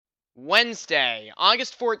Wednesday,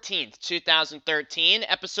 August 14th, 2013,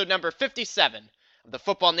 episode number 57 of the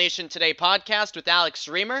Football Nation Today podcast with Alex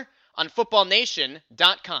Reamer on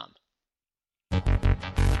footballnation.com.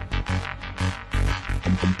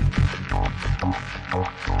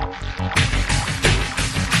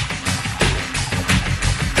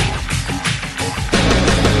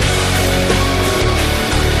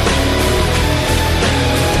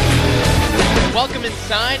 Welcome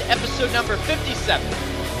inside episode number 57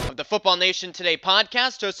 of the Football Nation Today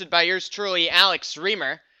podcast, hosted by yours truly, Alex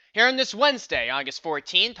Reamer, here on this Wednesday, August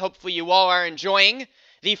 14th. Hopefully you all are enjoying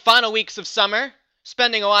the final weeks of summer,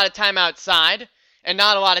 spending a lot of time outside and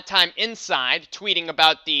not a lot of time inside, tweeting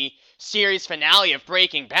about the series finale of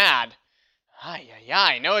Breaking Bad.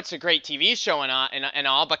 I know it's a great TV show and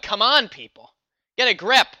all, but come on, people. Get a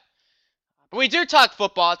grip. But we do talk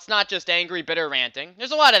football. It's not just angry, bitter ranting.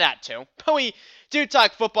 There's a lot of that, too. But we do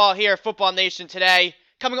talk football here at Football Nation Today.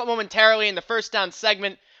 Coming up momentarily in the first down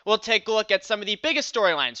segment, we'll take a look at some of the biggest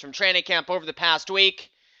storylines from training camp over the past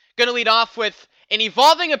week. Going to lead off with an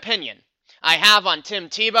evolving opinion I have on Tim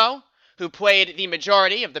Tebow, who played the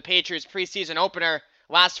majority of the Patriots preseason opener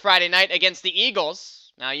last Friday night against the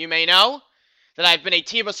Eagles. Now, you may know that I've been a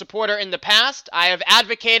Tebow supporter in the past. I have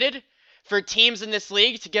advocated for teams in this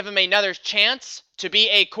league to give him another chance to be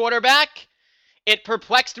a quarterback. It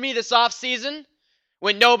perplexed me this offseason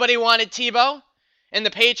when nobody wanted Tebow and the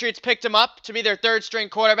Patriots picked him up to be their third-string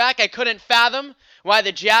quarterback. I couldn't fathom why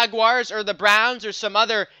the Jaguars or the Browns or some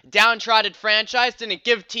other downtrodden franchise didn't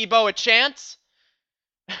give Tebow a chance.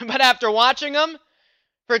 But after watching him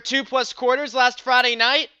for 2+ quarters last Friday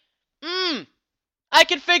night, I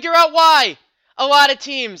can figure out why a lot of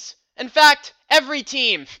teams, in fact, every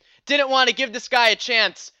team, didn't want to give this guy a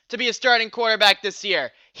chance to be a starting quarterback this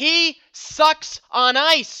year. He sucks on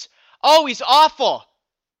ice. Oh, he's awful.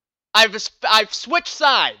 I've switched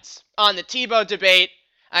sides on the Tebow debate.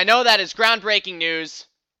 I know that is groundbreaking news.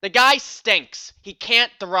 The guy stinks. He can't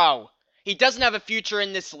throw. He doesn't have a future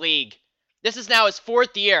in this league. This is now his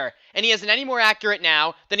 4th year, and he isn't any more accurate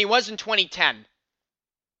now than he was in 2010.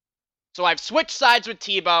 So I've switched sides with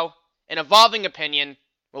Tebow, an evolving opinion.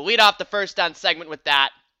 We'll lead off the first down segment with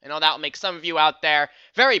that. I know that will make some of you out there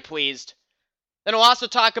very pleased. Then we'll also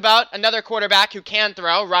talk about another quarterback who can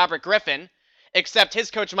throw, Robert Griffin, except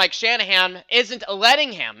his coach Mike Shanahan isn't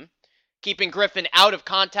letting him, keeping Griffin out of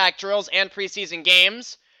contact drills and preseason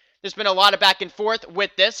games. There's been a lot of back and forth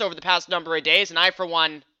with this over the past number of days, and I, for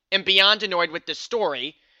one, am beyond annoyed with this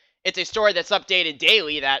story. It's a story that's updated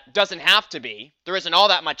daily that doesn't have to be. There isn't all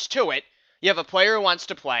that much to it. You have a player who wants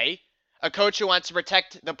to play, a coach who wants to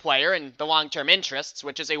protect the player and the long-term interests,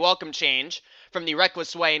 which is a welcome change from the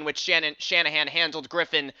reckless way in which Shanahan handled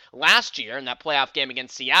Griffin last year in that playoff game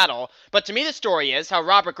against Seattle. But to me, the story is how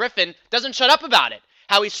Robert Griffin doesn't shut up about it,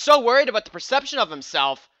 how he's so worried about the perception of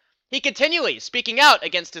himself, he continually speaking out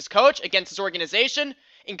against his coach, against his organization,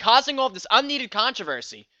 and causing all of this unneeded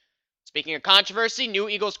controversy. Speaking of controversy, new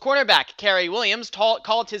Eagles cornerback Cary Williams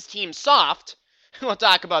called his team soft. We'll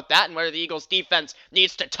talk about that and whether the Eagles defense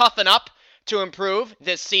needs to toughen up to improve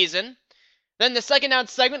this season. Then the second down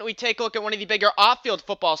segment, we take a look at one of the bigger off-field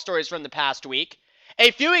football stories from the past week.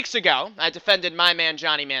 A few weeks ago, I defended my man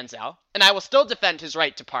Johnny Manziel, and I will still defend his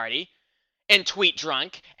right to party and tweet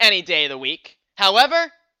drunk any day of the week.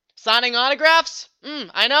 However, signing autographs?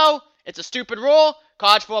 I know, it's a stupid rule.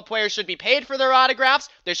 College football players should be paid for their autographs.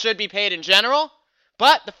 They should be paid in general.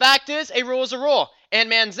 But the fact is, a rule is a rule. And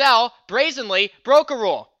Manziel brazenly broke a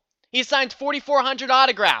rule. He signed 4,400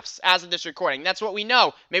 autographs as of this recording. That's what we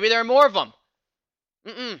know. Maybe there are more of them.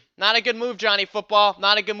 Not a good move, Johnny Football.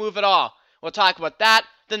 Not a good move at all. We'll talk about that.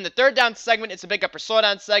 Then the third down segment is a big upper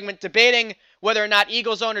slowdown segment, debating whether or not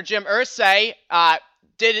Eagles owner Jim Irsay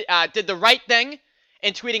did the right thing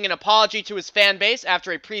in tweeting an apology to his fan base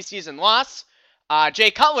after a preseason loss. Jay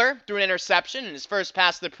Cutler threw an interception in his first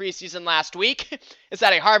pass of the preseason last week. Is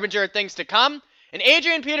that a harbinger of things to come? And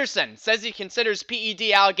Adrian Peterson says he considers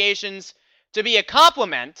PED allegations to be a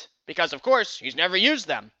compliment because, of course, he's never used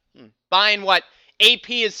them. Buying what AP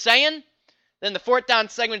is saying? Then the fourth down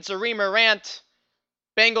segment's a Reamer rant.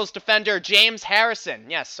 Bengals defender James Harrison,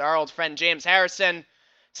 yes, our old friend James Harrison,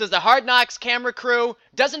 says the Hard Knocks camera crew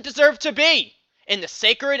doesn't deserve to be in the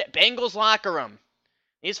sacred Bengals locker room.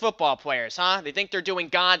 These football players, they think they're doing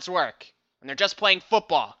God's work, and they're just playing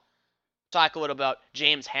football. Talk a little about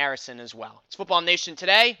James Harrison as well. It's Football Nation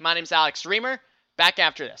Today. My name's Alex Reamer. Back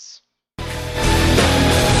after this.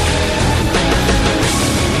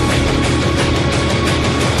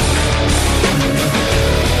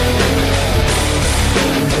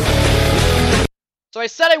 So I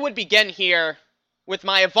said I would begin here with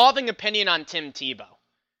my evolving opinion on Tim Tebow.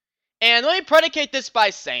 And let me predicate this by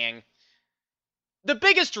saying the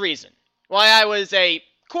biggest reason why I was a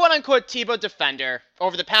quote-unquote Tebow defender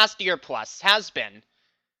over the past year plus has been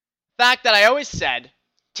the fact that I always said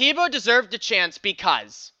Tebow deserved a chance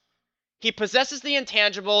because he possesses the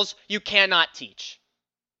intangibles you cannot teach.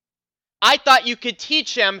 I thought you could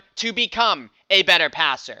teach him to become a better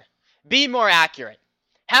passer, be more accurate,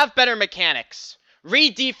 have better mechanics,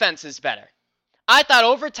 read defenses better. I thought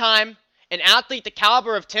over time, an athlete the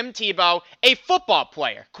caliber of Tim Tebow, a football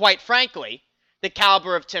player, quite frankly, the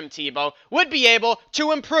caliber of Tim Tebow, would be able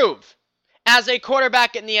to improve as a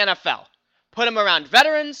quarterback in the NFL. Put him around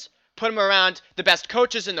veterans, put him around the best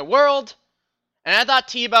coaches in the world, and I thought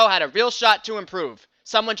Tebow had a real shot to improve.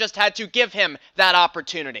 Someone just had to give him that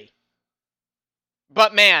opportunity.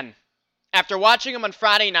 But man, after watching him on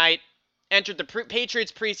Friday night, entered the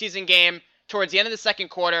Patriots preseason game towards the end of the second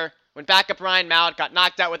quarter when backup Ryan Mallett got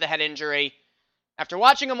knocked out with a head injury. After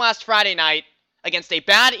watching him last Friday night against a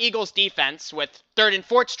bad Eagles defense with third and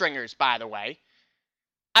fourth stringers, by the way,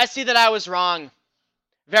 I see that I was wrong.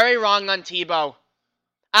 Very wrong on Tebow.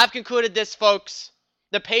 I've concluded this, folks.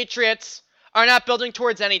 The Patriots are not building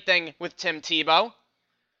towards anything with Tim Tebow.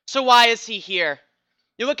 So why is he here?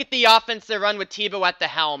 You look at the offense they run with Tebow at the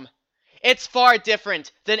helm. It's far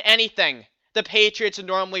different than anything the Patriots would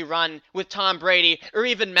normally run with Tom Brady or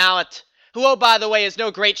even Mallett, who, oh, by the way, is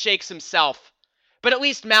no great shakes himself. But at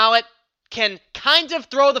least Mallett can kind of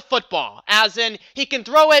throw the football, as in he can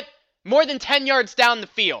throw it more than 10 yards down the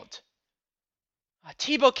field.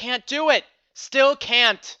 Tebow can't do it. Still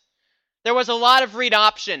can't. There was a lot of read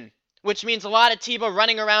option, which means a lot of Tebow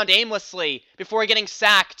running around aimlessly before getting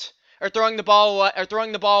sacked or throwing the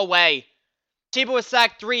ball away. Tebow was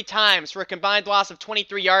sacked 3 times for a combined loss of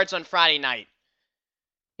 23 yards on Friday night.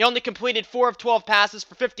 He only completed 4 of 12 passes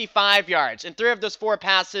for 55 yards, and 3 of those 4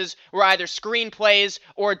 passes were either screen plays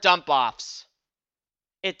or dump-offs.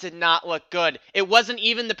 It did not look good. It wasn't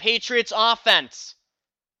even the Patriots' offense.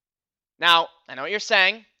 Now, I know what you're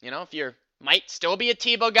saying. If you might still be a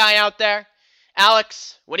Tebow guy out there.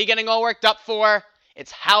 Alex, what are you getting all worked up for?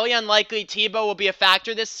 It's highly unlikely Tebow will be a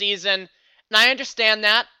factor this season, and I understand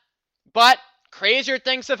that. But crazier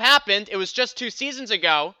things have happened. It was just 2 seasons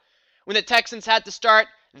ago when the Texans had to start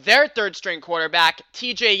their third-string quarterback,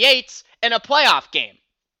 TJ Yates, in a playoff game.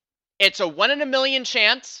 It's a 1 in a million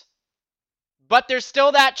chance, but there's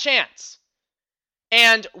still that chance.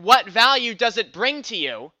 And what value does it bring to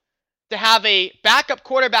you to have a backup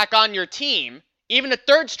quarterback on your team, even a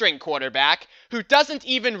third-string quarterback, who doesn't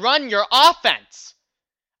even run your offense?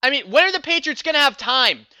 I mean, when are the Patriots going to have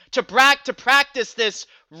time to practice this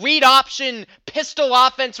read option pistol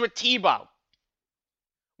offense with Tebow?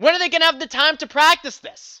 When are they going to have the time to practice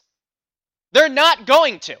this? They're not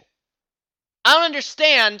going to. I don't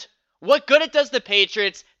understand what good it does the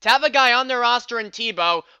Patriots to have a guy on their roster in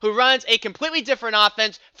Tebow who runs a completely different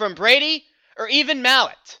offense from Brady or even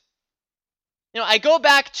Mallett. I go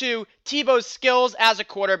back to Tebow's skills as a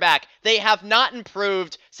quarterback. They have not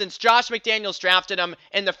improved since Josh McDaniels drafted him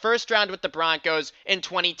in the first round with the Broncos in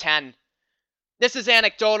 2010. This is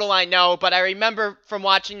anecdotal, I know, but I remember from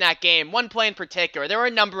watching that game, one play in particular. There were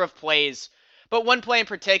a number of plays, but one play in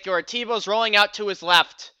particular, Tebow's rolling out to his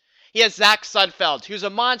left. He has Zach Sudfeld, who's a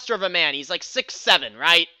monster of a man. He's like 6'7",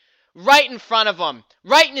 right? Right in front of him,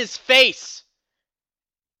 right in his face.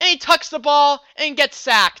 And he tucks the ball and gets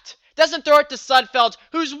sacked. Doesn't throw it to Sudfeld,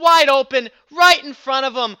 who's wide open, right in front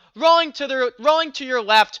of him, rolling to your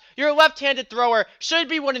left. Your left-handed thrower should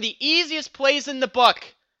be one of the easiest plays in the book.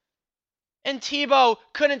 And Tebow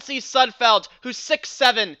couldn't see Sudfeld, who's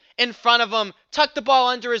 6'7", in front of him, tucked the ball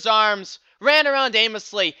under his arms, ran around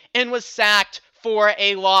aimlessly, and was sacked for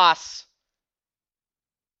a loss.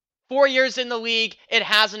 4 years in the league, it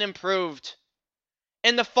hasn't improved.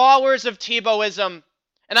 And the followers of Tebowism,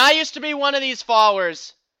 and I used to be one of these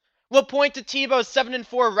followers, will point to Tebow's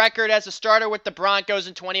 7-4 record as a starter with the Broncos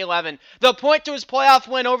in 2011. They'll point to his playoff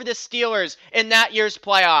win over the Steelers in that year's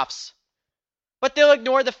playoffs. But they'll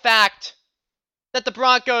ignore the fact that the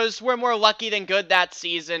Broncos were more lucky than good that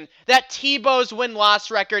season, that Tebow's win-loss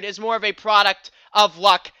record is more of a product of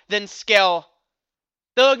luck than skill.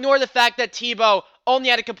 They'll ignore the fact that Tebow only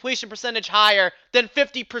had a completion percentage higher than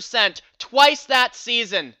 50% twice that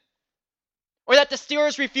season. Or that the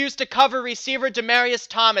Steelers refused to cover receiver Demaryius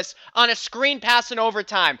Thomas on a screen pass in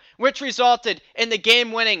overtime, which resulted in the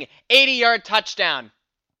game-winning 80-yard touchdown.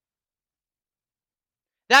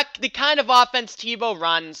 The kind of offense Tebow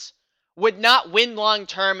runs would not win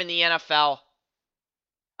long-term in the NFL.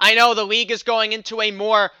 I know the league is going into a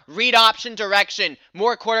more read option direction.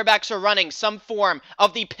 More quarterbacks are running some form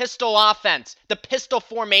of the pistol offense, the pistol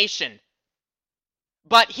formation.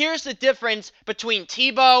 But here's the difference between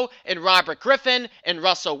Tebow and Robert Griffin and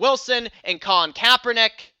Russell Wilson and Colin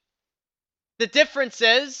Kaepernick. The difference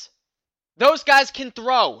is those guys can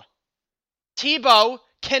throw. Tebow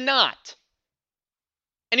cannot.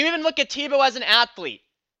 And you even look at Tebow as an athlete.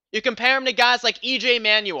 You compare him to guys like E.J.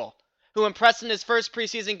 Manuel, who impressed in his first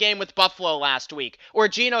preseason game with Buffalo last week, or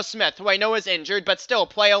Geno Smith, who I know is injured but still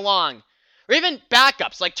play along, or even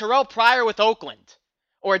backups like Terrell Pryor with Oakland,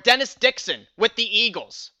 or Dennis Dixon with the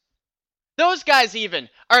Eagles. Those guys even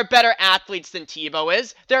are better athletes than Tebow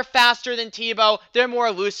is. They're faster than Tebow. They're more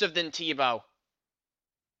elusive than Tebow.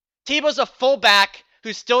 Tebow's a fullback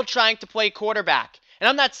who's still trying to play quarterback. And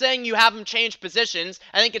I'm not saying you have him change positions.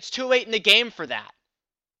 I think it's too late in the game for that.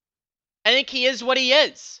 I think he is what he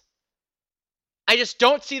is. I just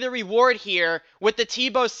don't see the reward here with the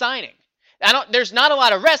Tebow signing. There's not a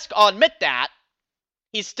lot of risk, I'll admit that.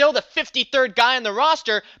 He's still the 53rd guy on the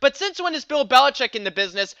roster, but since when is Bill Belichick in the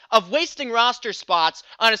business of wasting roster spots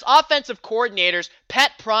on his offensive coordinator's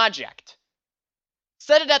pet project?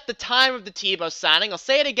 Said it at the time of the Tebow signing, I'll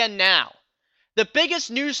say it again now. The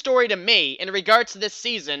biggest news story to me in regards to this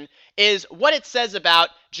season is what it says about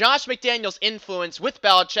Josh McDaniels' influence with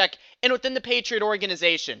Belichick and within the Patriot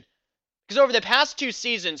organization. Because over the past 2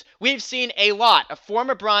 seasons, we've seen a lot of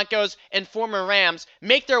former Broncos and former Rams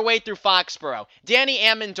make their way through Foxborough. Danny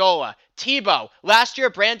Amendola, Tebow, last year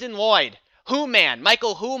Brandon Lloyd, Who-Man,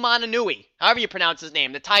 Michael Humananui, however you pronounce his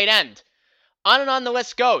name, the tight end. On and on the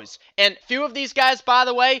list goes. And few of these guys, by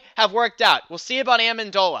the way, have worked out. We'll see about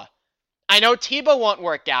Amendola. I know Tebow won't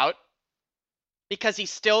work out because he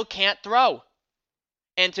still can't throw.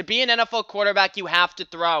 And to be an NFL quarterback, you have to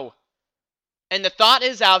throw. And the thought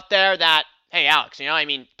is out there that, hey, Alex,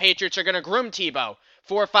 Patriots are going to groom Tebow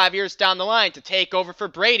 4 or 5 years down the line to take over for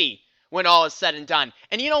Brady when all is said and done.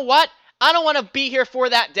 And you know what? I don't want to be here for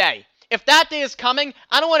that day. If that day is coming,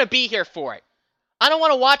 I don't want to be here for it. I don't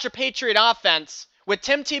want to watch a Patriot offense with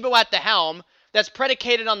Tim Tebow at the helm that's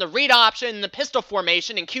predicated on the read option and the pistol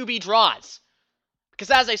formation and QB draws. Because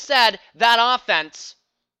as I said, that offense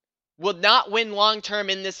will not win long-term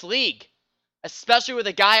in this league. Especially with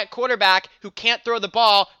a guy at quarterback who can't throw the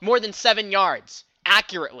ball more than 7 yards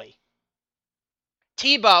accurately.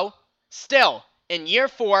 Tebow, still, in year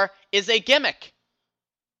 4, is a gimmick.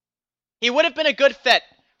 He would have been a good fit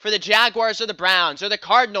for the Jaguars or the Browns or the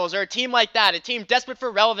Cardinals or a team like that, a team desperate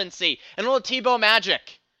for relevancy, and a little Tebow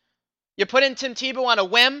magic. You put in Tim Tebow on a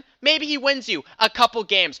whim, maybe he wins you a couple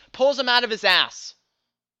games, pulls him out of his ass.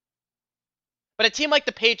 But a team like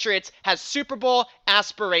the Patriots has Super Bowl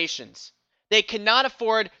aspirations. They cannot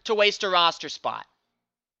afford to waste a roster spot.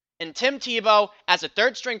 And Tim Tebow, as a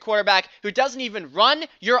third-string quarterback who doesn't even run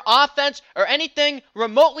your offense or anything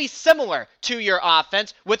remotely similar to your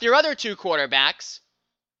offense with your other 2 quarterbacks,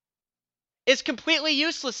 is completely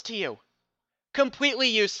useless to you. Completely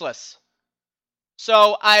useless.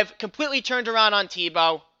 So I've completely turned around on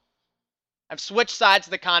Tebow. I've switched sides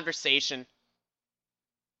of the conversation.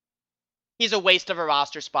 He's a waste of a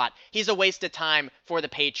roster spot. He's a waste of time for the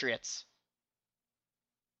Patriots.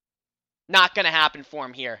 Not going to happen for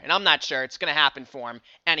him here. And I'm not sure it's going to happen for him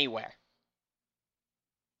anywhere.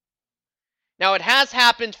 Now, it has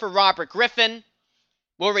happened for Robert Griffin.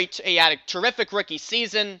 He had a terrific rookie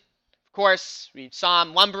season. Of course, we saw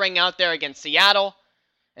him lumbering out there against Seattle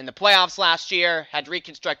in the playoffs last year. Had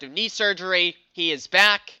reconstructive knee surgery. He is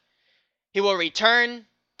back. He will return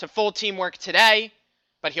to full team work today,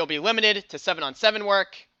 but he'll be limited to 7-on-7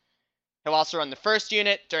 work. He'll also run the first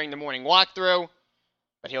unit during the morning walkthrough.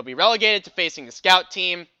 But he'll be relegated to facing the scout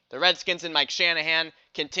team. The Redskins and Mike Shanahan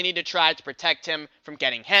continue to try to protect him from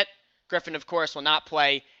getting hit. Griffin, of course, will not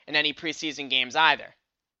play in any preseason games either.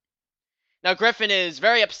 Now, Griffin is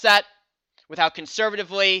very upset with how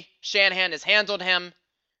conservatively Shanahan has handled him.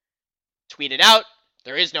 Tweeted out,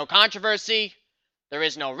 there is no controversy, there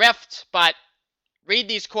is no rift, but read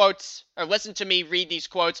these quotes, or listen to me read these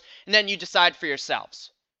quotes, and then you decide for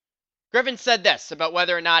yourselves. Griffin said this about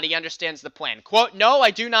whether or not he understands the plan. Quote, "No,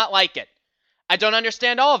 I do not like it. I don't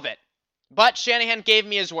understand all of it. But Shanahan gave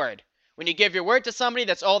me his word. When you give your word to somebody,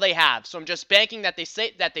 that's all they have. So I'm just banking that they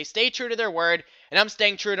stay true to their word, and I'm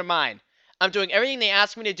staying true to mine. I'm doing everything they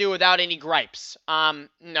ask me to do without any gripes."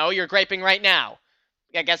 No, you're griping right now.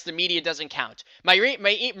 I guess the media doesn't count. My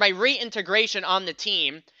reintegration on the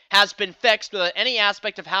team has been fixed without any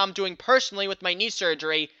aspect of how I'm doing personally with my knee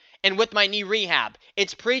surgery and with my knee rehab.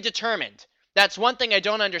 It's predetermined. That's one thing I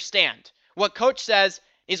don't understand. What coach says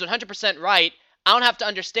is 100% right. I don't have to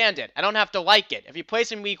understand it. I don't have to like it. If he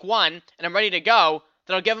plays in week 1 and I'm ready to go,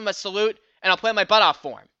 then I'll give him a salute and I'll play my butt off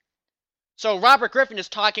for him. So Robert Griffin is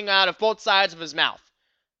talking out of both sides of his mouth.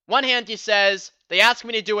 One hand he says, they ask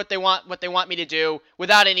me to do what they want me to do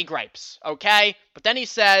without any gripes, okay? But then he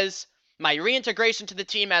says, my reintegration to the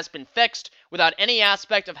team has been fixed without any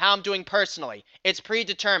aspect of how I'm doing personally. It's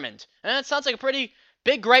predetermined. And that sounds like a pretty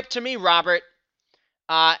big gripe to me, Robert.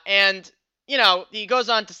 And he goes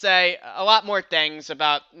on to say a lot more things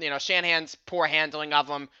about, Shanahan's poor handling of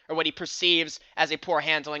him, or what he perceives as a poor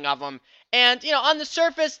handling of him. And, on the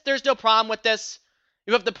surface, there's no problem with this.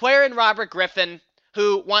 You have the player in Robert Griffin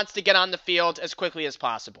who wants to get on the field as quickly as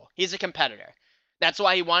possible. He's a competitor. That's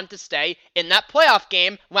why he wanted to stay in that playoff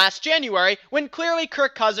game last January when clearly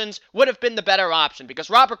Kirk Cousins would have been the better option because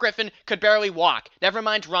Robert Griffin could barely walk, never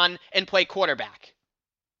mind run and play quarterback.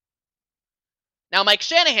 Now, Mike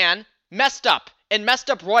Shanahan messed up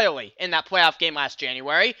royally in that playoff game last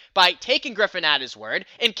January by taking Griffin at his word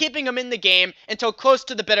and keeping him in the game until close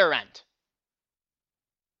to the bitter end.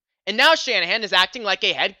 And now Shanahan is acting like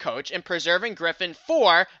a head coach and preserving Griffin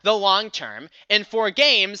for the long term and for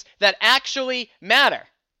games that actually matter.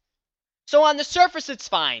 So on the surface, it's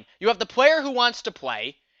fine. You have the player who wants to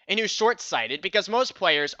play and who's short-sighted because most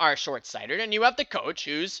players are short-sighted, and you have the coach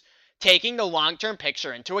who's taking the long-term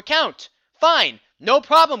picture into account. Fine, no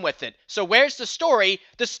problem with it. So where's the story?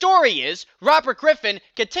 The story is Robert Griffin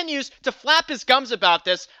continues to flap his gums about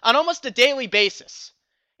this on almost a daily basis.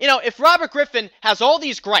 If Robert Griffin has all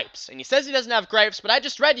these gripes, and he says he doesn't have gripes, but I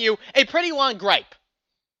just read you a pretty long gripe,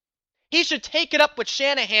 he should take it up with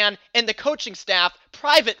Shanahan and the coaching staff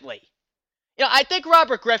privately. I think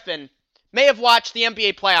Robert Griffin may have watched the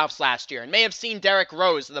NBA playoffs last year and may have seen Derrick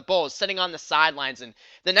Rose of the Bulls sitting on the sidelines and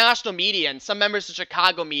the national media and some members of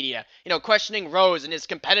Chicago media, questioning Rose and his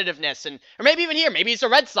competitiveness, or maybe even here, maybe he's a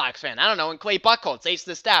Red Sox fan, I don't know, and Clay Buchholz, ace of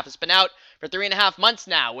the staff, has been out for 3.5 months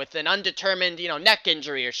now with an undetermined, neck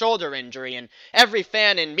injury or shoulder injury, and every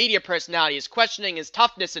fan and media personality is questioning his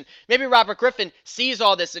toughness, and maybe Robert Griffin sees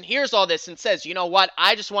all this and hears all this and says, you know what,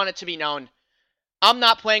 I just want it to be known. I'm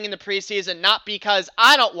not playing in the preseason, not because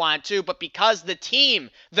I don't want to, but because the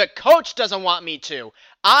team, the coach doesn't want me to.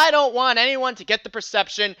 I don't want anyone to get the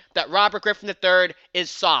perception that Robert Griffin III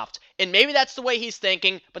is soft. And maybe that's the way he's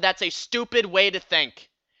thinking, but that's a stupid way to think.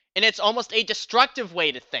 And it's almost a destructive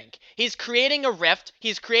way to think. He's creating a rift,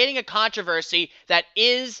 he's creating a controversy that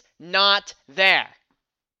is not there.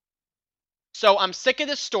 So I'm sick of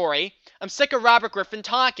this story. I'm sick of Robert Griffin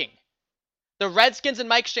talking. The Redskins and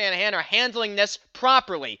Mike Shanahan are handling this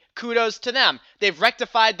properly. Kudos to them. They've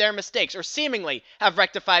rectified their mistakes, or seemingly have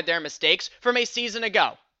rectified their mistakes from a season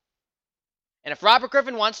ago. And if Robert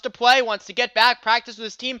Griffin wants to play, wants to get back, practice with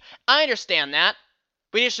his team, I understand that.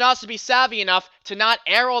 But he should also be savvy enough to not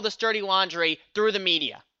air all this dirty laundry through the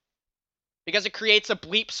media. Because it creates a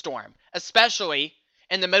bleep storm, especially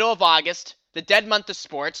in the middle of August, the dead month of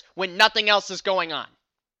sports, when nothing else is going on.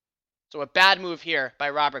 So a bad move here by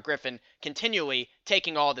Robert Griffin, continually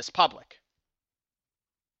taking all this public.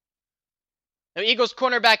 Now, Eagles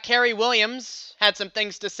cornerback Cary Williams had some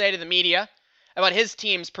things to say to the media about his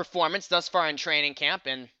team's performance thus far in training camp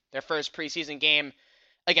in their first preseason game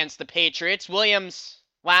against the Patriots. Williams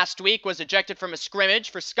last week was ejected from a scrimmage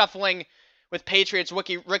for scuffling with Patriots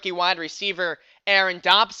rookie wide receiver Aaron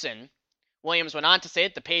Dobson. Williams went on to say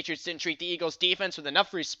that the Patriots didn't treat the Eagles defense with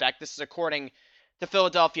enough respect. This is according to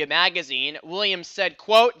Philadelphia Magazine. Williams said,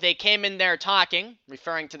 quote, they came in there talking,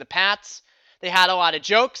 referring to the Pats. They had a lot of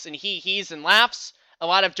jokes and he's and laughs, a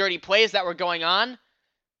lot of dirty plays that were going on.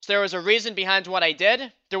 So there was a reason behind what I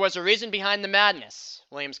did. There was a reason behind the madness.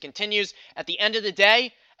 Williams continues, at the end of the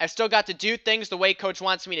day, I've still got to do things the way coach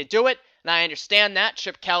wants me to do it, and I understand that.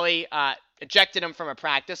 Chip Kelly ejected him from a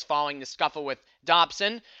practice following the scuffle with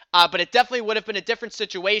Dobson, but it definitely would have been a different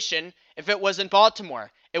situation if it was in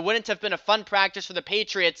Baltimore. It wouldn't have been a fun practice for the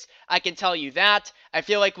Patriots, I can tell you that. I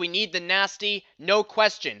feel like we need the nasty, no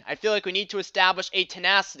question. I feel like we need to establish a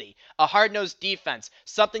tenacity, a hard-nosed defense,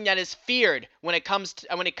 something that is feared when it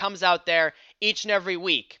comes out there each and every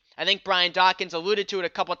week. I think Brian Dawkins alluded to it a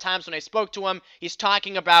couple times when I spoke to him. He's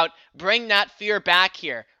talking about bring that fear back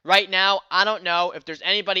here. Right now, I don't know if there's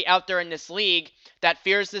anybody out there in this league that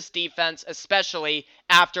fears this defense, especially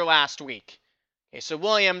after last week. Okay, so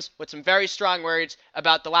Williams with some very strong words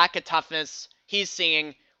about the lack of toughness he's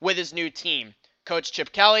seeing with his new team. Coach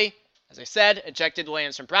Chip Kelly, as I said, ejected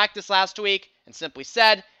Williams from practice last week and simply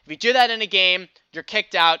said, if you do that in a game, you're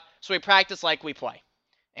kicked out, so we practice like we play.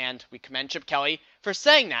 And we commend Chip Kelly for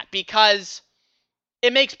saying that because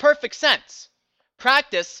it makes perfect sense.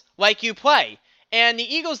 Practice like you play. And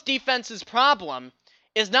the Eagles' defense's problem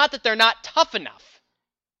is not that they're not tough enough.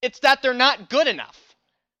 It's that they're not good enough.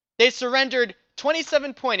 They surrendered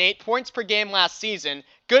 27.8 points per game last season,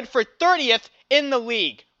 good for 30th in the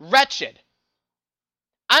league. Wretched.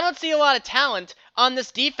 I don't see a lot of talent on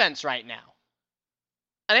this defense right now.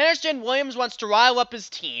 And I understand Williams wants to rile up his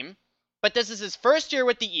team, but this is his first year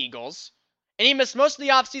with the Eagles, and he missed most of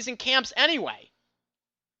the offseason camps anyway.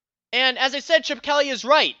 And as I said, Chip Kelly is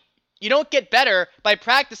right. You don't get better by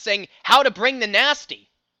practicing how to bring the nasty.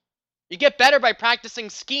 You get better by practicing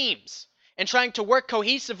schemes and trying to work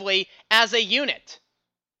cohesively as a unit.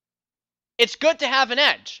 It's good to have an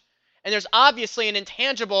edge. And there's obviously an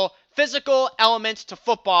intangible physical element to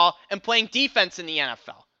football and playing defense in the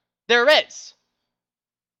NFL. There is.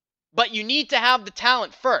 But you need to have the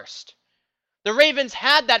talent first. The Ravens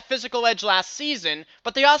had that physical edge last season,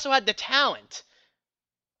 but they also had the talent.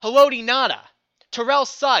 Haloti Ngata, Terrell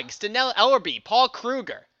Suggs, Dannell Ellerbe, Paul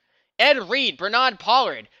Kruger, Ed Reed, Bernard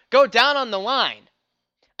Pollard, go down on the line.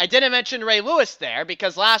 I didn't mention Ray Lewis there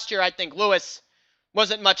because last year I think Lewis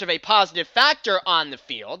wasn't much of a positive factor on the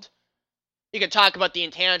field. You can talk about the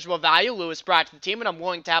intangible value Lewis brought to the team, and I'm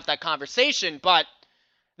willing to have that conversation, but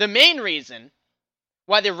the main reason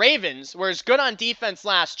why the Ravens were as good on defense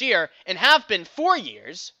last year and have been for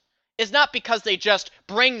years is not because they just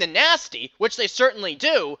bring the nasty, which they certainly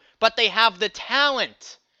do, but they have the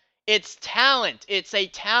talent. It's talent. It's a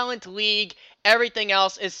talent league. Everything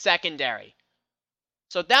else is secondary.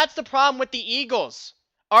 So that's the problem with the Eagles.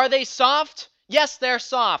 Are they soft? Yes, they're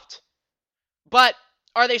soft. But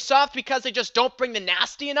are they soft because they just don't bring the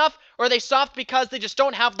nasty enough? Or are they soft because they just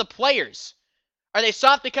don't have the players? Are they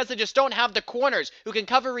soft because they just don't have the corners who can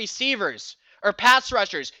cover receivers or pass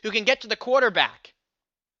rushers who can get to the quarterback?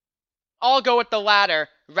 I'll go with the latter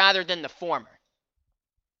rather than the former.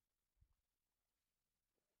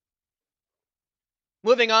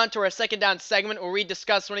 Moving on to our second down segment where we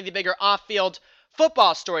discuss one of the bigger off-field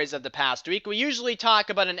football stories of the past week. We usually talk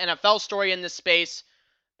about an NFL story in this space,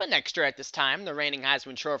 but next year at this time, the reigning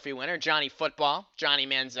Heisman Trophy winner, Johnny Football, Johnny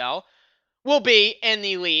Manziel, will be in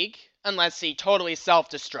the league unless he totally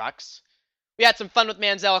self-destructs. We had some fun with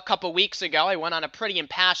Manziel a couple weeks ago. I went on a pretty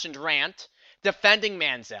impassioned rant defending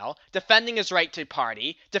Manziel, defending his right to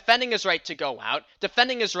party, defending his right to go out,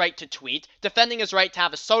 defending his right to tweet, defending his right to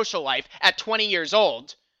have a social life at 20 years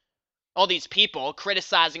old. All these people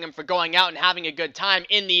criticizing him for going out and having a good time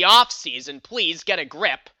in the off-season. Please get a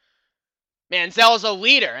grip. Manziel's a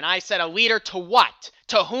leader, and I said a leader to what?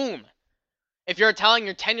 To whom? If you're telling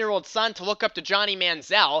your 10-year-old son to look up to Johnny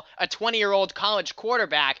Manziel, a 20-year-old college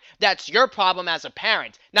quarterback, that's your problem as a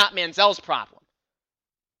parent, not Manziel's problem.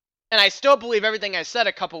 And I still believe everything I said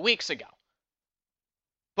a couple weeks ago.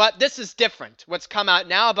 But this is different. What's come out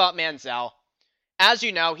now about Manziel, as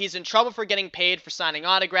you know, he's in trouble for getting paid for signing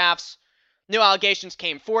autographs. New allegations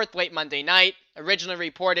came forth late Monday night, originally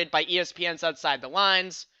reported by ESPN's Outside the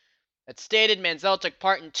Lines. It stated Manziel took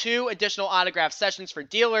part in 2 additional autograph sessions for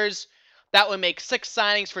dealers. That would make 6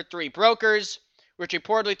 signings for 3 brokers, which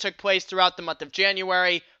reportedly took place throughout the month of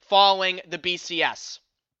January following the BCS.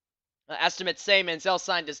 Estimates say Manziel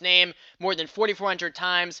signed his name more than 4,400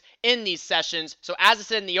 times in these sessions. So as I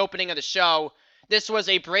said in the opening of the show, this was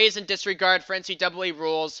a brazen disregard for NCAA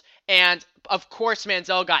rules. And of course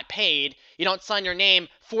Manziel got paid. You don't sign your name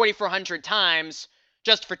 4,400 times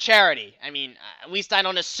just for charity. I mean, at least I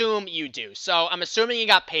don't assume you do. So I'm assuming he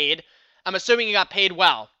got paid. I'm assuming he got paid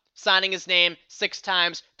well. Signing his name 6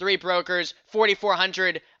 times, 3 brokers,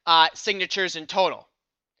 4,400 signatures in total.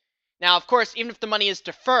 Now, of course, even if the money is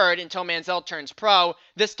deferred until Manziel turns pro,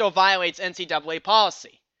 this still violates NCAA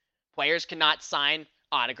policy. Players cannot sign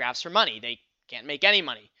autographs for money. They can't make any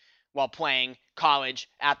money while playing college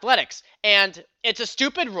athletics. And it's a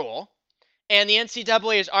stupid rule, and the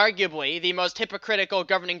NCAA is arguably the most hypocritical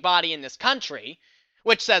governing body in this country,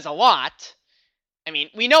 which says a lot. I mean,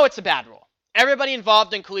 we know it's a bad rule. Everybody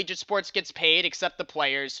involved in collegiate sports gets paid except the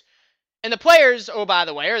players. And the players, oh, by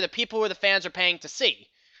the way, are the people who the fans are paying to see.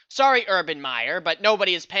 Sorry, Urban Meyer, but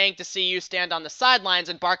nobody is paying to see you stand on the sidelines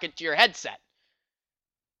and bark into your headset.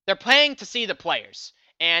 They're paying to see the players.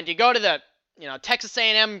 And you go to the, Texas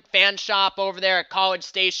A&M fan shop over there at College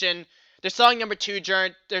Station. They're selling number 2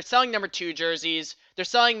 jerseys. They're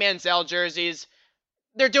selling Manziel jerseys.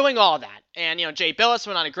 They're doing all that. And, Jay Billis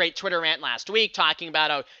went on a great Twitter rant last week talking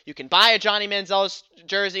about how you can buy a Johnny Manziel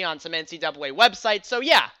jersey on some NCAA websites. So,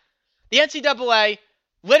 yeah, the NCAA,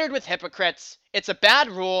 littered with hypocrites. It's a bad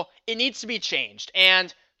rule. It needs to be changed.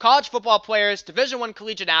 And college football players, Division I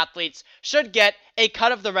collegiate athletes, should get a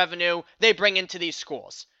cut of the revenue they bring into these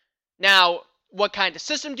schools. Now, what kind of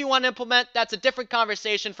system do you want to implement? That's a different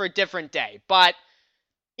conversation for a different day. But,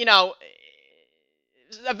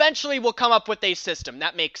 eventually we'll come up with a system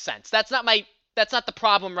that makes sense. That's not the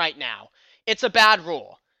problem right now. It's a bad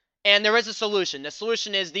rule. And there is a solution. The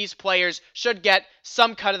solution is these players should get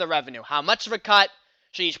some cut of the revenue. How much of a cut?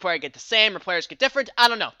 Should each player get the same or players get different? I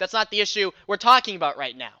don't know. That's not the issue we're talking about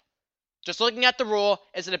right now. Just looking at the rule,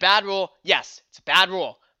 is it a bad rule? Yes, it's a bad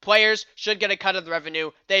rule. Players should get a cut of the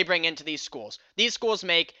revenue they bring into these schools. These schools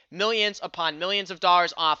make millions upon millions of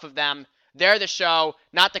dollars off of them. They're the show,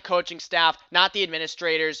 not the coaching staff, not the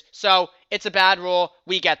administrators. So it's a bad rule.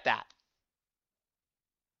 We get that.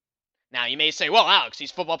 Now you may say, well, Alex,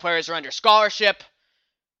 these football players are under scholarship.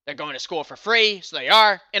 They're going to school for free, so they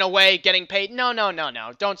are, in a way, getting paid. No.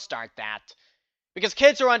 Don't start that. Because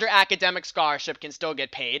kids who are under academic scholarship can still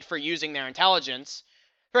get paid for using their intelligence.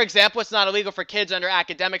 For example, it's not illegal for kids under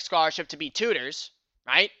academic scholarship to be tutors,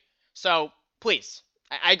 right? So, please,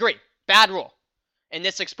 I agree. Bad rule. And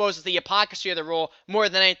this exposes the hypocrisy of the rule more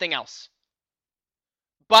than anything else.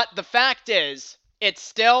 But the fact is, it's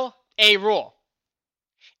still a rule.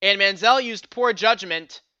 And Manziel used poor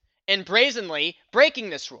judgment in brazenly breaking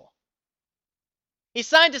this rule. He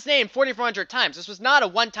signed his name 4,400 times. This was not a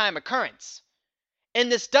one-time occurrence. And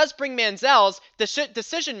this does bring Manziel's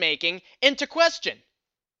decision-making into question.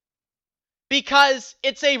 Because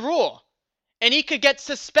it's a rule. And he could get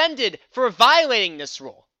suspended for violating this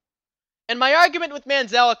rule. And my argument with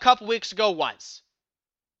Manziel a couple weeks ago was,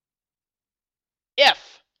 if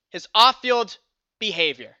his off-field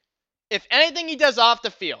behavior, if anything he does off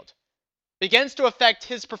the field, begins to affect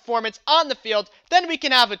his performance on the field, then we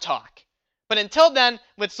can have a talk. But until then,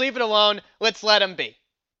 let's leave it alone. Let's let him be.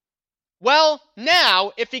 Well,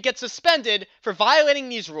 now, if he gets suspended for violating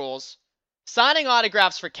these rules, signing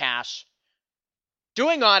autographs for cash,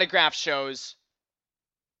 doing autograph shows,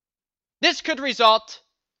 this could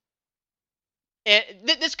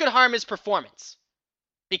harm his performance.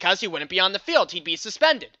 Because he wouldn't be on the field. He'd be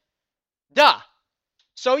suspended. Duh.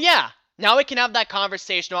 So yeah, now we can have that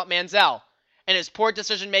conversation about Manziel and his poor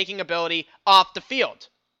decision-making ability off the field.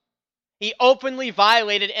 He openly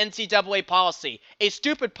violated NCAA policy. A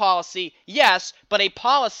stupid policy, yes, but a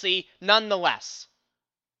policy nonetheless.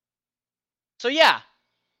 So yeah,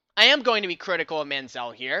 I am going to be critical of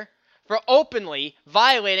Manziel here for openly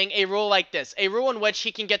violating a rule like this. A rule in which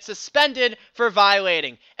he can get suspended for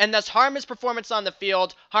violating and thus harm his performance on the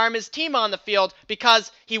field, harm his team on the field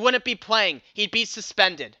because he wouldn't be playing. He'd be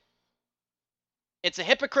suspended. It's a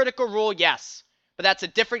hypocritical rule, yes, but that's a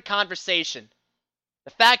different conversation.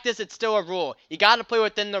 The fact is, it's still a rule. You gotta play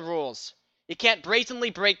within the rules. You can't brazenly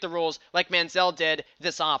break the rules like Manziel did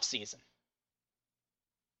this offseason.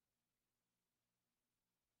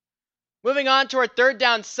 Moving on to our third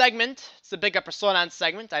down segment. It's the Big Up or Slow Down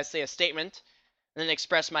segment. I say a statement and then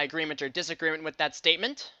express my agreement or disagreement with that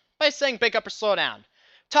statement by saying Big Up or Slow Down.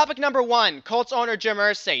 Topic number 1. Colts owner Jim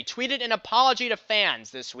Irsay tweeted an apology to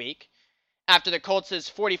fans this week after the Colts'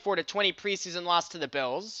 44-20 preseason loss to the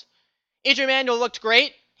Bills. EJ Manuel looked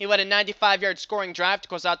great. He led a 95-yard scoring drive to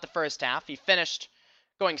close out the first half. He finished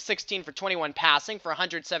going 16 for 21 passing for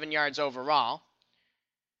 107 yards overall.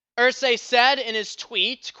 Irsay said in his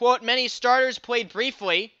tweet, quote, "Many starters played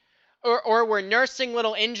briefly or were nursing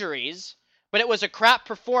little injuries, but it was a crap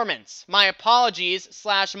performance. My apologies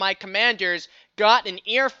 / my commanders got an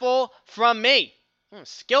earful from me."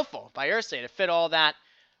 Skillful by Irsay to fit all that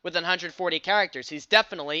within 140 characters. He's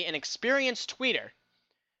definitely an experienced tweeter.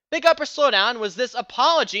 Big Up or Slow Down, was this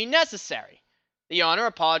apology necessary? The owner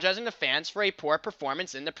apologizing to fans for a poor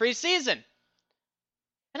performance in the preseason.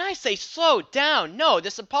 And I say, slow down. No,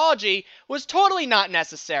 this apology was totally not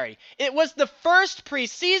necessary. It was the first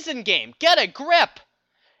preseason game. Get a grip.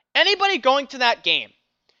 Anybody going to that game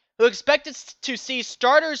who expected to see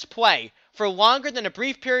starters play for longer than a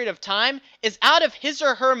brief period of time is out of his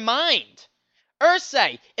or her mind.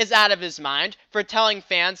 Irsay is out of his mind for telling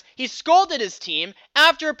fans he scolded his team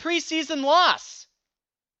after a preseason loss.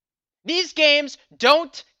 These games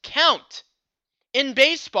don't count. In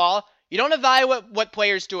baseball, you don't evaluate what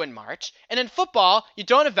players do in March, and in football, you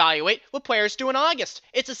don't evaluate what players do in August.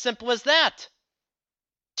 It's as simple as that.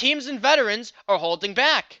 Teams and veterans are holding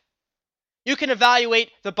back. You can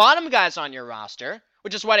evaluate the bottom guys on your roster,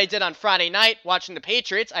 which is what I did on Friday night watching the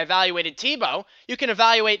Patriots. I evaluated Tebow. You can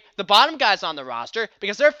evaluate the bottom guys on the roster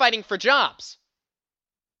because they're fighting for jobs.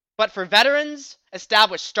 But for veterans,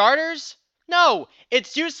 established starters, no,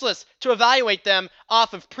 it's useless to evaluate them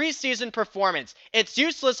off of preseason performance. It's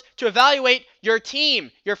useless to evaluate your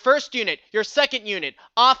team, your first unit, your second unit,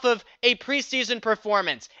 off of a preseason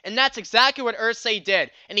performance. And that's exactly what Irsay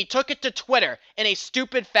did. And he took it to Twitter in a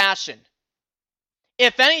stupid fashion.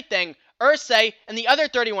 If anything, Irsay and the other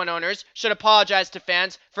 31 owners should apologize to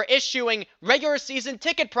fans for issuing regular season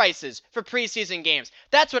ticket prices for preseason games.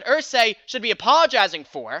 That's what Irsay should be apologizing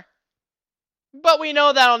for. But we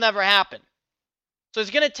know that'll never happen. So he's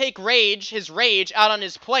going to take his rage out on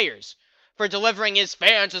his players for delivering his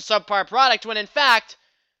fans a subpar product when in fact,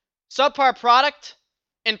 subpar product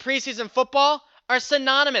and preseason football are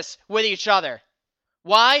synonymous with each other.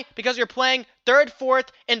 Why? Because you're playing third,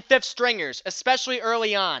 fourth, and fifth stringers, especially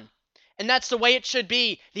early on. And that's the way it should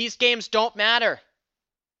be. These games don't matter.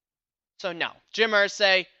 So no, Jim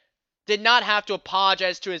Irsay did not have to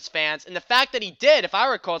apologize to his fans. And the fact that he did, if I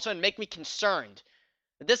were a Colts fan, would make me concerned.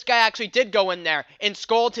 That this guy actually did go in there and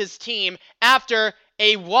scold his team after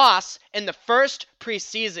a loss in the first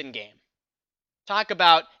preseason game. Talk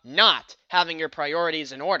about not having your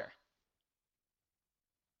priorities in order.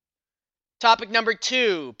 Topic number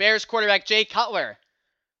 2, Bears quarterback Jay Cutler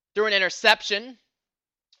threw an interception.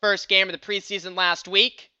 First game of the preseason last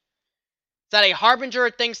week. Is that a harbinger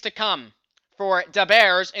of things to come for the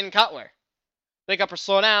Bears and Cutler? Big up or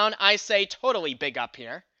slow down? I say totally big up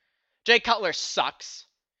here. Jay Cutler sucks.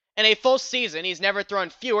 In a full season, he's never thrown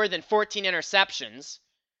fewer than 14 interceptions.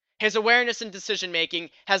 His awareness and decision-making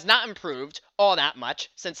has not improved all that much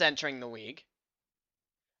since entering the league.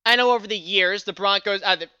 I know over the years,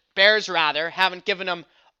 the Bears haven't given him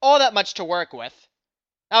all that much to work with.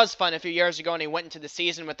 That was fun a few years ago when he went into the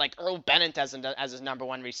season with like Earl Bennett as his number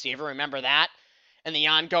one receiver. Remember that? And the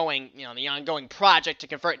ongoing project to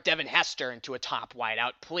convert Devin Hester into a top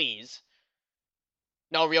wideout, please.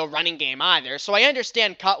 No real running game either. So I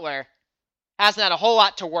understand Cutler hasn't had a whole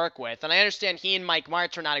lot to work with, and I understand he and Mike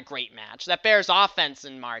Martz were not a great match. That Bears offense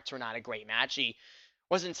and Martz were not a great match. He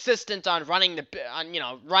was insistent on running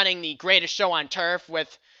the greatest show on turf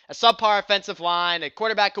with a subpar offensive line, a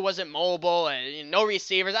quarterback who wasn't mobile, no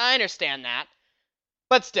receivers. I understand that.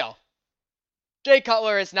 But still, Jay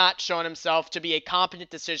Cutler has not shown himself to be a competent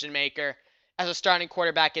decision maker as a starting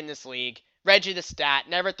quarterback in this league. Reggie the stat,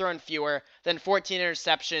 never thrown fewer than 14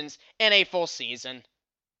 interceptions in a full season.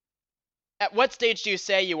 At what stage do you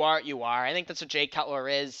say you are? I think that's what Jay Cutler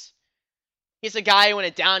is. He's a guy who in a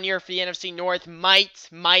down year for the NFC North might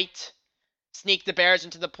sneak the Bears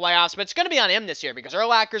into the playoffs, but it's going to be on him this year because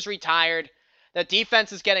Urlacher's retired. The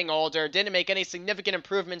defense is getting older. Didn't make any significant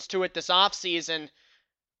improvements to it this offseason.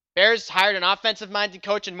 Bears hired an offensive-minded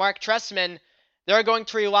coach in Mark Trestman. They're going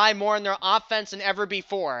to rely more on their offense than ever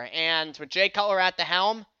before. And with Jay Cutler at the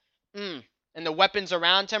helm, and the weapons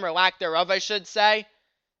around him, or lack thereof, I should say,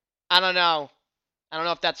 I don't know. I don't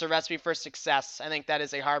know if that's a recipe for success. I think that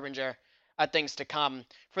is a harbinger of things to come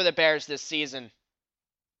for the Bears this season.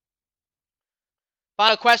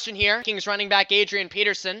 Final question here. Kings running back Adrian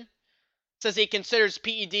Peterson says he considers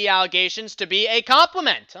PED allegations to be a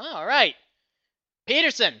compliment. Oh, all right.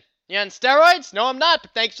 Peterson, you on steroids? No, I'm not,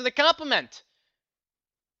 but thanks for the compliment.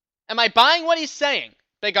 Am I buying what he's saying?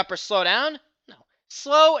 Big up or slow down? No.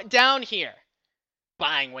 Slow down here.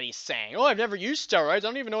 Buying what he's saying. Oh, I've never used steroids. I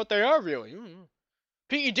don't even know what they are, really.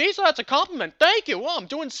 PED, so that's a compliment. Thank you. Well, I'm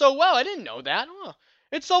doing so well. I didn't know that. Oh,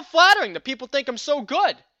 it's so flattering that people think I'm so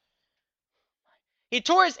good. He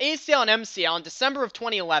tore his ACL and MCL in December of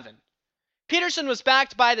 2011. Peterson was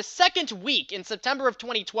backed by the second week in September of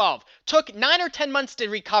 2012. Took 9 or 10 months to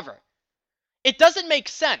recover. It doesn't make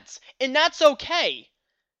sense, and that's okay.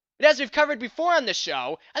 But as we've covered before on the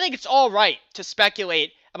show, I think it's all right to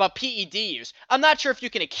speculate about PED use. I'm not sure if you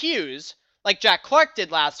can accuse, like Jack Clark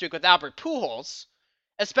did last week with Albert Pujols,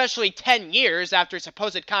 especially 10 years after a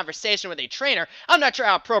supposed conversation with a trainer. I'm not sure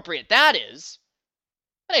how appropriate that is.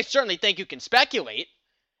 But I certainly think you can speculate.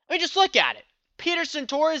 I mean, just look at it. Peterson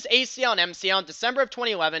tore his ACL and MCL in December of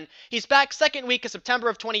 2011. He's back second week of September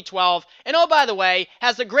of 2012. And oh, by the way,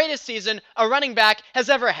 has the greatest season a running back has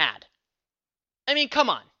ever had. I mean, come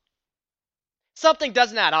on. Something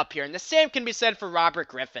doesn't add up here. And the same can be said for Robert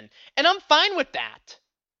Griffin. And I'm fine with that.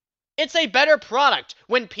 It's a better product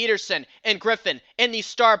when Peterson and Griffin and these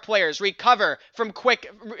star players recover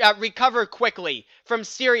quickly from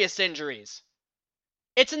serious injuries.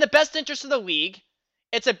 It's in the best interest of the league.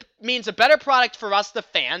 Means a better product for us, the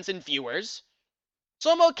fans and viewers.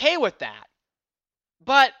 So I'm okay with that.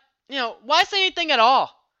 But, why say anything at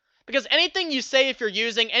all? Because anything you say if you're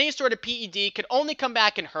using any sort of PED could only come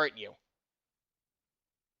back and hurt you.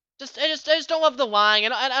 I just don't love the lying.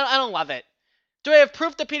 I don't love it. Do I have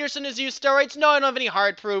proof that Peterson has used steroids? No, I don't have any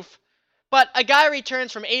hard proof. But a guy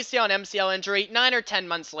returns from ACL and MCL injury 9 or 10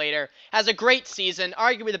 months later, has a great season,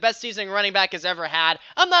 arguably the best season a running back has ever had.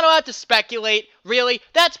 I'm not allowed to speculate, really.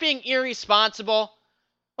 That's being irresponsible.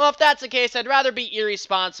 Well, if that's the case, I'd rather be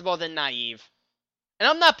irresponsible than naive. And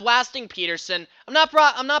I'm not blasting Peterson. I'm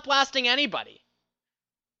not blasting anybody.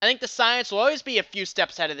 I think the science will always be a few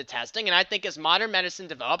steps ahead of the testing, and I think as modern medicine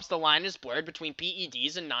develops, the line is blurred between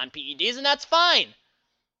PEDs and non-PEDs, and that's fine.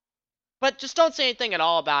 But just don't say anything at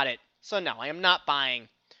all about it. So no, I am not buying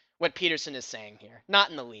what Peterson is saying here. Not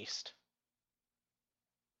in the least.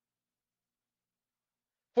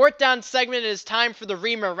 Fourth down segment, it is time for the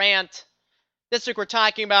Reamer rant. This week we're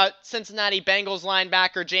talking about Cincinnati Bengals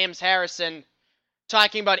linebacker James Harrison,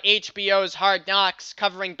 talking about HBO's Hard Knocks,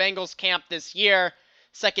 covering Bengals camp this year.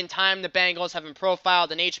 Second time the Bengals have been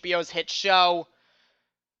profiled in HBO's hit show.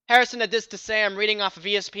 Harrison had this to say, I'm reading off of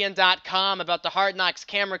ESPN.com about the Hard Knocks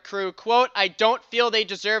camera crew. Quote, I don't feel they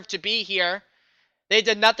deserve to be here. They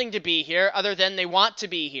did nothing to be here other than they want to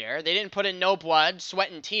be here. They didn't put in no blood,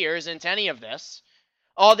 sweat, and tears into any of this.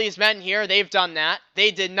 All these men here, they've done that.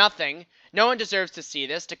 They did nothing. No one deserves to see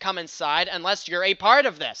this, to come inside, unless you're a part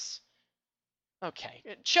of this. Okay,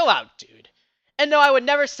 chill out, dude. And no, I would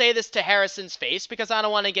never say this to Harrison's face because I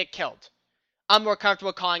don't want to get killed. I'm more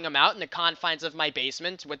comfortable calling him out in the confines of my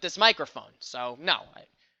basement with this microphone. So, no, I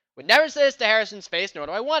would never say this to Harrison's face, nor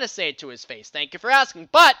do I want to say it to his face. Thank you for asking.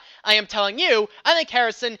 But I am telling you, I think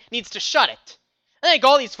Harrison needs to shut it. I think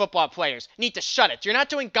all these football players need to shut it. You're not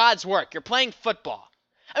doing God's work. You're playing football.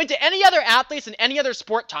 I mean, do any other athletes in any other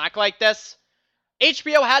sport talk like this?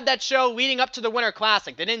 HBO had that show leading up to the Winter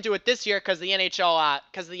Classic. They didn't do it this year because of the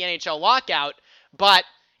NHL lockout. But,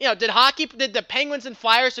 you know, did the Penguins and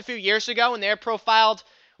Flyers a few years ago when they were profiled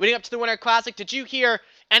leading up to the Winter Classic, did you hear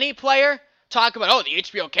any player talk about, oh, the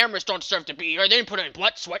HBO cameras don't deserve to be here. They didn't put in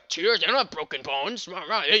blood, sweat, tears. They don't have broken bones.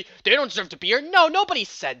 They don't deserve to be here. No, nobody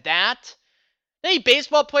said that. Any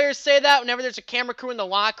baseball players say that whenever there's a camera crew in the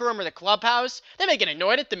locker room or the clubhouse? They may get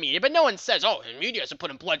annoyed at the media, but no one says, oh, the media hasn't put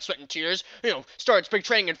in blood, sweat, and tears. You know, started spring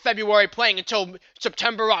training in February, playing until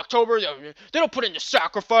September, October. They don't put in the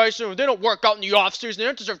sacrifice. They don't work out in the offseason. They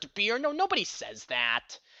don't deserve to be here. No, nobody says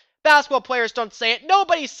that. Basketball players don't say it.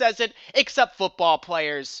 Nobody says it except football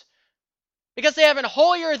players. Because they have an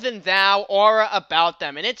holier-than-thou aura about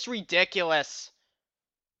them, and it's ridiculous.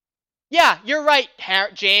 Yeah, you're right,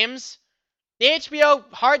 James. The HBO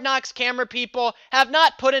Hard Knocks camera people have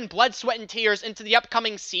not put in blood, sweat, and tears into the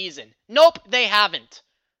upcoming season. Nope, they haven't.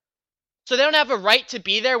 So they don't have a right to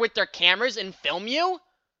be there with their cameras and film you?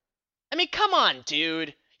 I mean, come on,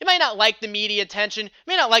 dude. You might not like the media attention, you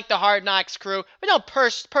may not like the Hard Knocks crew, but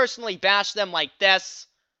don't personally bash them like this.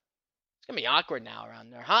 It's gonna be awkward now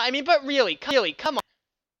around there, huh? I mean, but really, come on.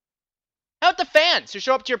 How about the fans who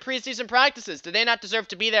show up to your preseason practices? Do they not deserve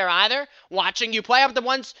to be there either? Watching you play? How about the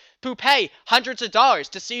ones who pay hundreds of dollars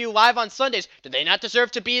to see you live on Sundays? Do they not deserve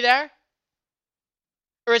to be there?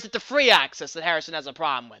 Or is it the free access that Harrison has a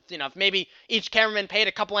problem with? You know, if maybe each cameraman paid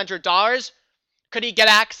a couple $100, could he get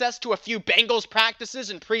access to a few Bengals practices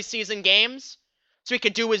and preseason games? So he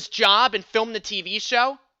could do his job and film the TV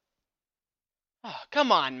show? Oh,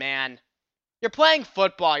 come on, man. You're playing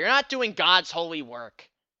football. You're not doing God's holy work.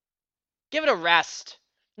 Give it a rest.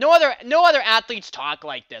 No other athletes talk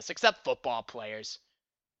like this, except football players.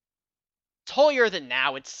 It's holier than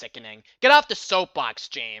now. It's sickening. Get off the soapbox,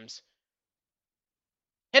 James.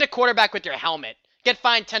 Hit a quarterback with your helmet. Get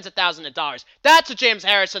fined tens of thousands of dollars. That's what James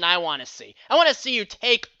Harrison I want to see. I want to see you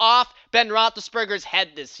take off Ben Roethlisberger's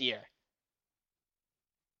head this year.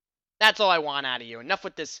 That's all I want out of you. Enough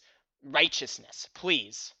with this righteousness,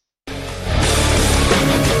 please.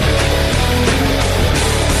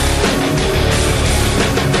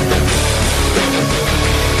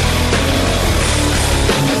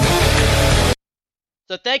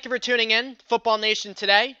 So thank you for tuning in, Football Nation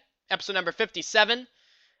Today, episode number 57.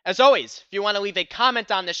 As always, if you want to leave a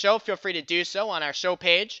comment on the show, feel free to do so on our show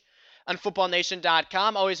page on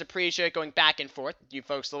footballnation.com. Always appreciate going back and forth with you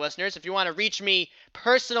folks, the listeners. If you want to reach me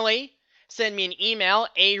personally, send me an email,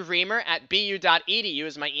 areamer@bu.edu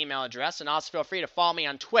is my email address, and also feel free to follow me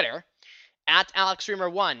on Twitter,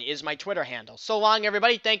 @AlexReamer1 is my Twitter handle. So long,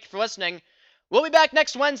 everybody. Thank you for listening. We'll be back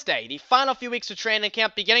next Wednesday, the final few weeks of training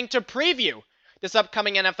camp beginning to preview this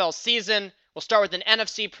upcoming NFL season. We'll start with an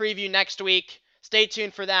NFC preview next week. Stay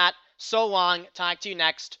tuned for that. So long. Talk to you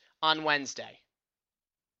next on Wednesday.